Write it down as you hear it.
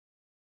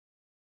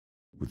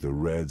with the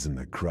Reds and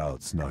the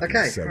Krauts knocking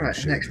Okay, seven right,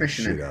 shades next of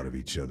mission shit then. out of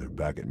each other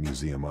back at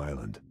Museum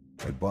Island.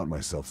 I'd bought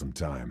myself some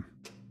time.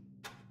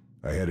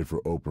 I headed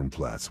for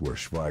Opernplatz, where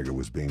Schweiger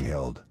was being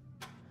held.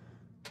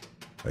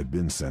 I'd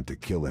been sent to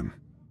kill him,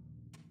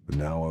 but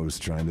now I was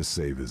trying to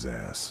save his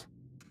ass.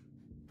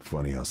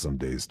 Funny how some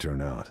days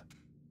turn out.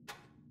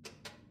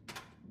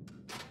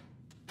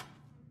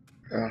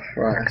 Oh,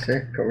 right, that's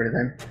it. Got rid of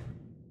them.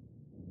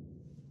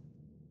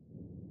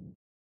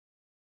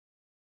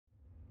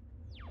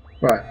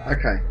 Right,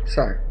 okay,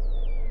 so.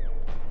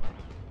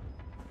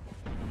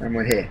 And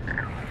we're here.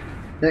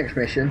 Next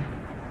mission.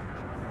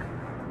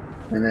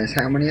 And there's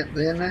how many at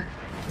the end there?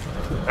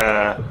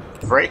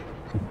 3.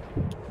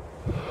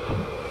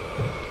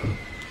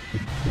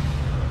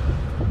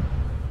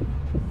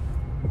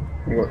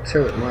 We've got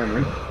 2 at the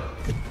moment.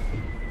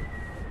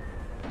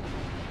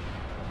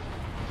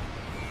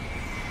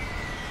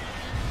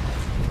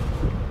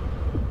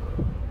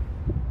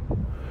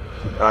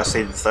 I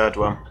see the 3rd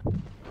one.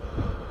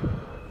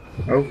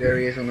 Oh, there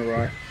he is on the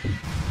right.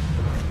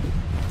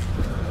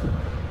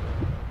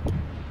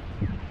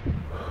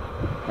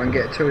 I can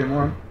get 2 in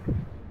 1.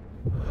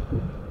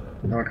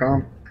 No, I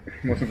can't.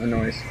 Wasn't the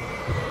noise.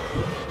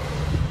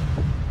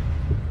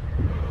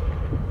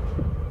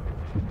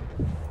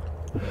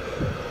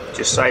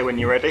 Just say when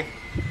you're ready.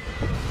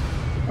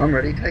 I'm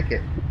ready, take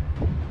it.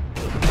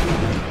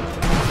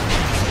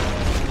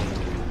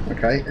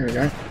 Okay, there we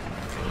go.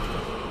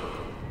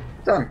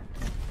 Done.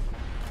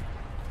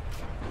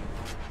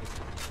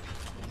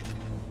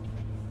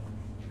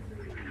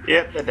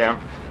 Yep, they're down.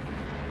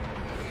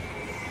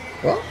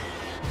 What?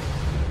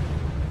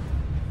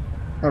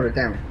 Hold it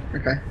down.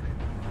 Okay.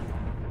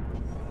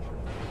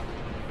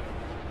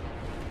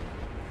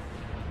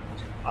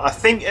 I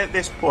think at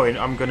this point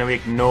I'm going to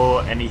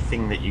ignore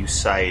anything that you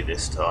say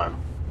this time.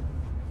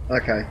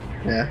 Okay,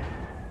 yeah.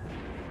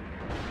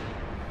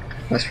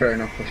 That's fair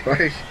enough, I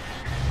suppose.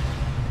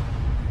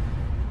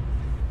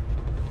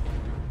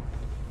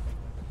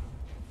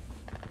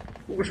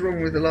 What was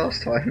wrong with the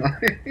last time?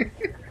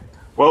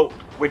 Well,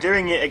 we're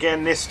doing it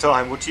again this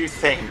time. What do you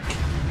think?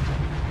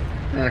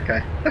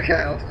 Okay, okay,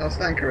 I'll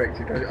stand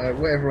corrected.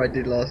 Whatever I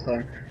did last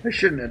time, I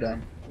shouldn't have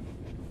done.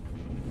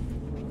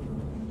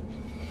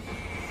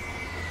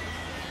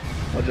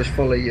 I'll just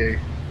follow you.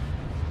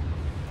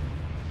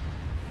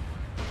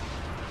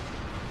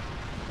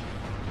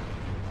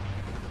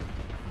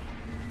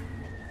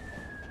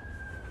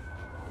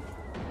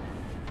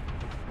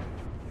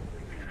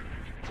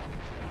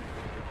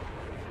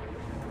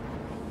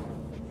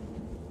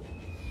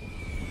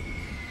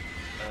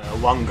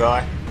 One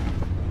guy.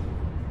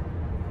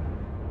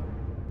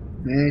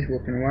 Yeah, he's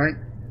walking away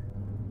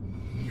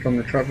from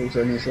the troubles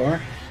in his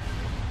life.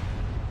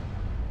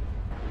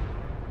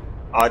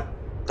 I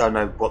don't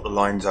know what the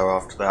lines are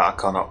after that. I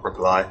cannot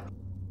reply.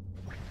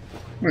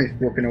 Well, he's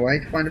walking away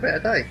to find a better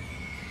day.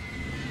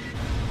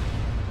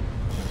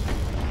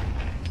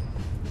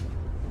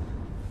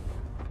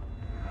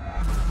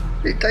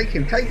 Take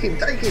him, take him,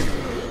 take him!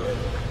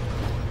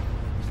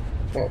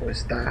 What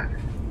was that?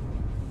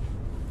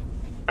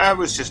 That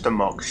was just a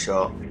mock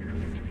shot.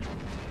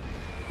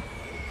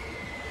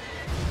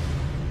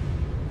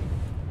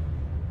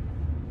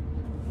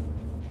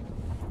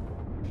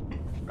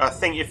 I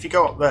think if you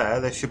go up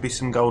there should be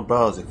some gold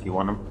bars if you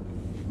want them.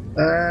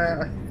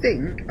 I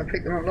think I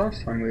picked them up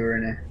last time we were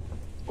in here.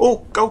 Oh,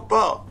 gold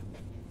bar!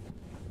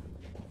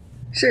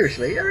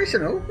 Seriously, there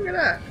isn't all. Look at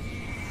that.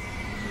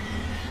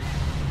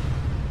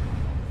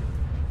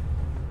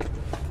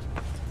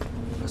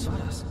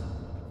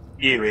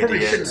 You Probably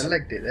shouldn't idiot. have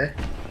legged it there.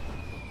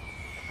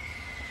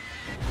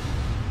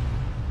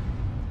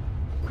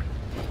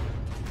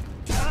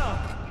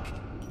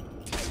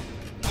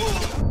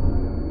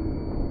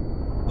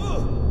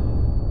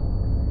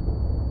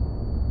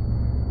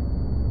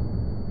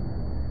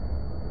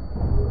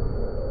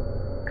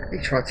 He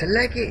tried to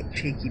leg it,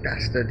 cheeky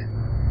bastard.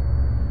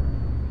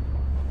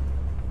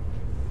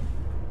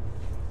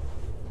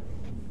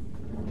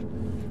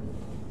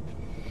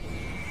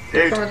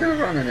 Dude, Try to do a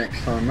runner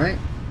next time, mate.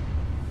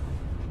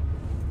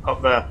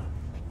 up there.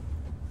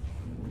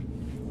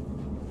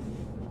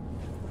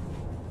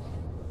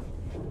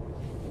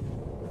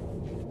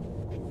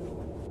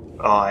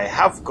 I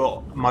have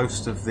got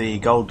most of the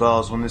gold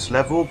bars on this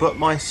level, but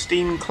my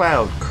Steam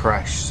Cloud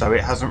crashed, so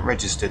it hasn't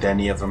registered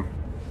any of them.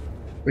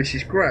 Which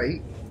is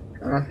great,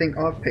 and I think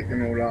I've picked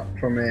them all up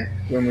from here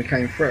when we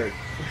came through.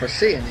 If I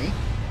see any,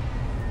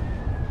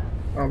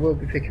 I will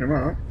be picking them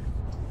up.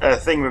 The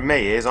thing with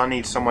me is I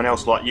need someone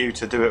else like you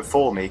to do it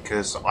for me,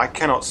 because I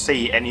cannot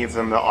see any of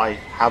them that I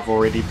have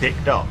already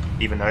picked up,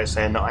 even though it's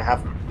saying that I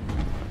haven't.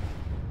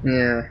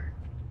 Yeah,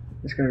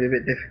 it's going to be a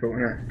bit difficult,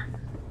 isn't it?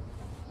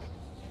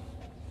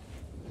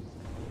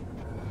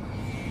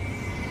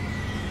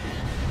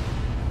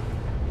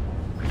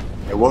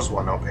 There was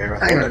one up here,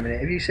 I Hang on a think.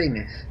 minute, have you seen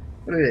this?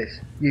 Look at this.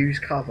 Use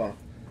cover.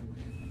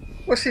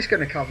 What's this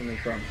going to cover me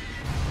from?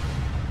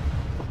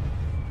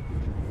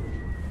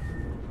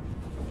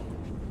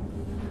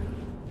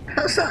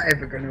 How's that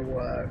ever going to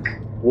work?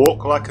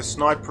 Walk like a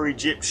sniper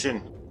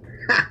Egyptian.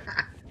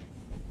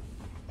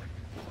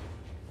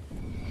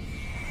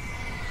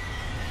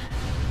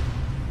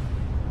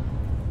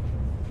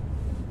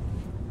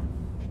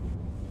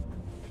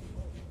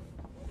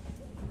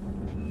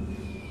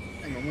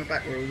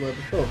 back where we were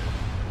before?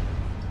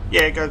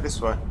 Yeah, go this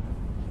way.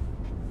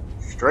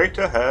 Straight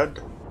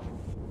ahead.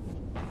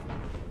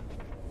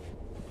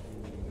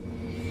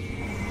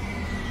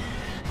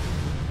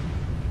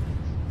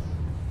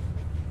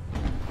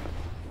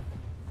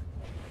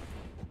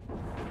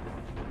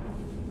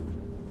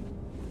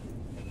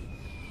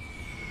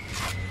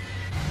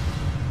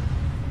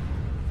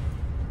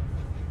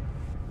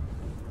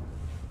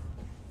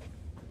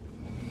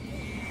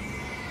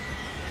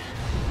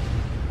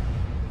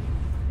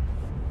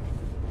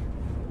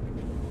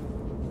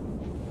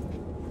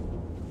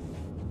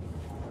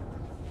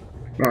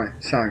 Right,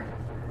 so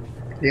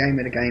the aim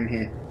of the game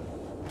here.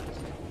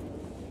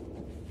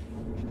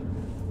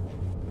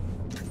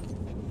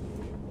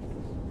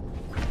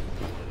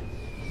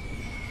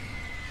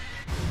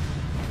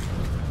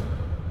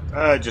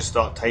 Just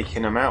start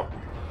taking them out.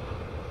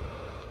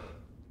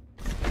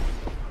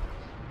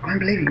 I don't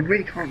believe you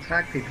really can't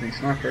tag people in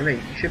Sniper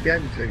Elite. You should be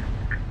able to.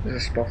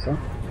 There's a spotter.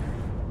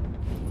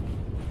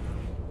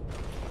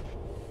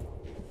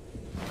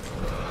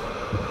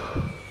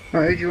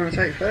 Right, who do you want to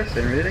take first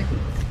then, really?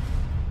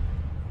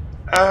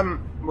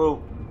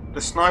 Well,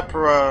 the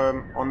sniper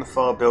on the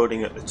far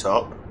building at the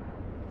top,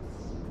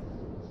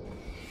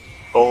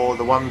 or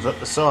the ones at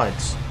the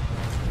sides.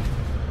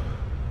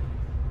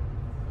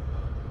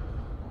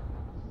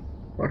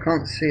 Well, I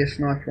can't see a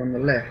sniper on the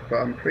left, but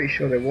I'm pretty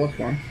sure there was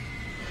one.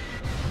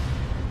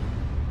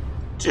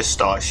 Just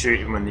start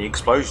shooting when the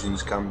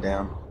explosions come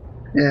down.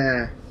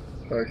 Yeah,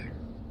 I suppose.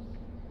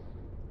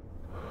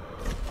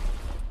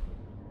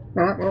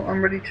 Alright, well,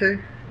 I'm ready to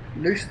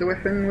loose the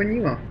weapon when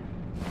you are.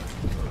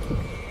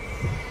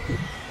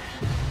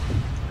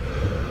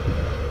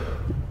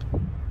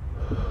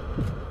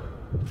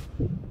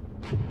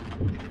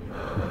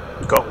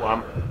 Got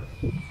one.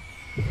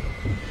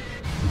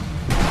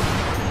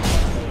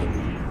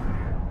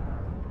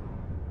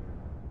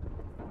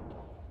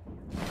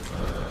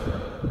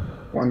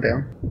 One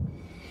down.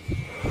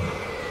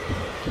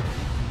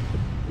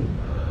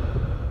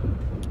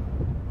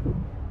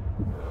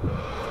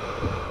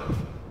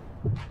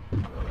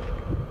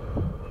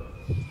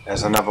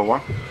 There's another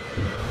one.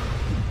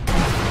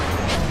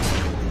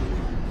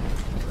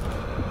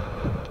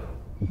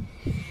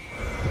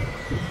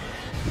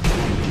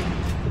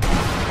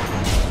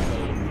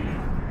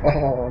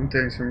 Oh, I'm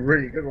doing some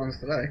really good ones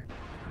today.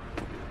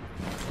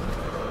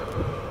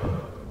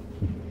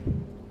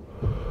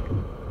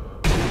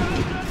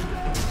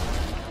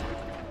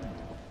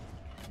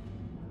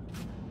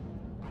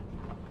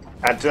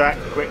 Add to that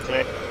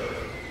quickly.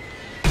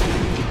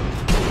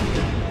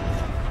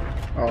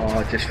 Oh,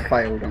 I just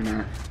failed on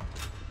that.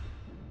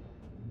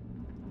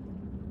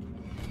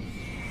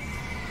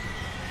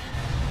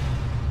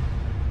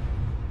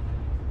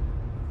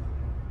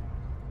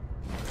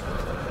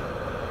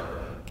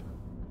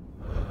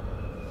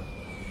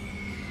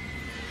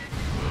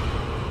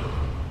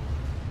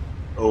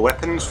 All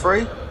weapons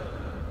free?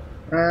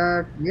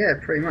 Yeah,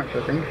 pretty much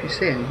I think. If you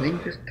see anything,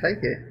 just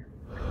take it.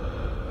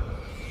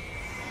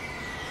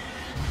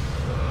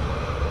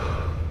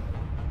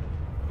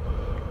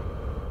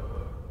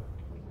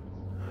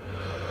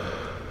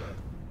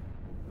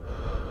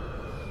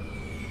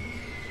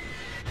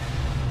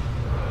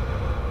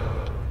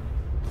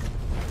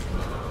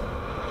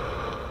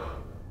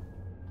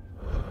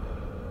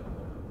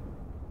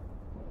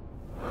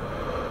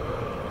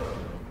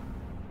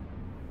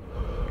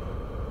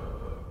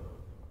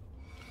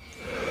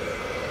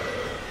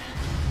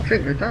 I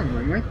think we're done,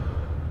 aren't we?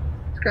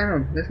 What's going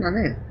on? There's none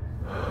here.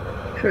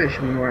 Surely there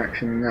should be more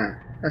action than that.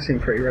 That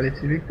seemed pretty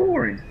relatively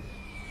boring.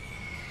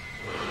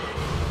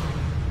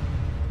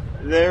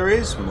 There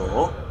is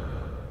more.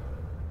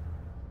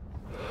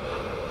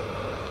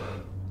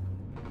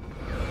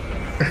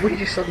 Have we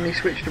just suddenly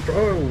switched to...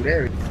 Oh,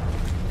 there it is.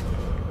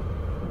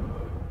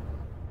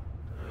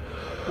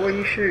 What are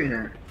you shooting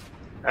at?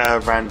 A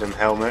random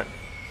helmet.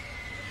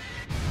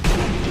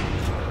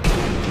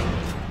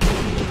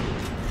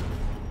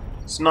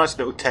 It's a nice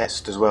little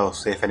test as well,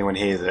 see if anyone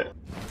hears it.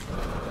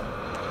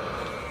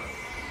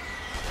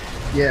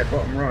 Yeah,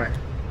 bottom right.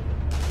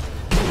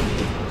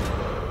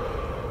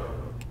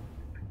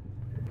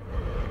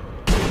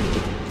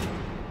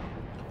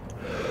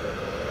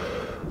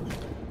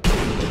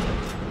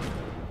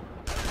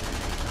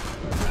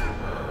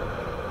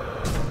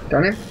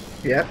 Done him?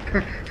 Yep.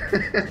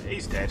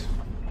 He's dead.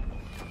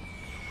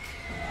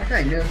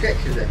 Okay, new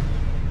objective then.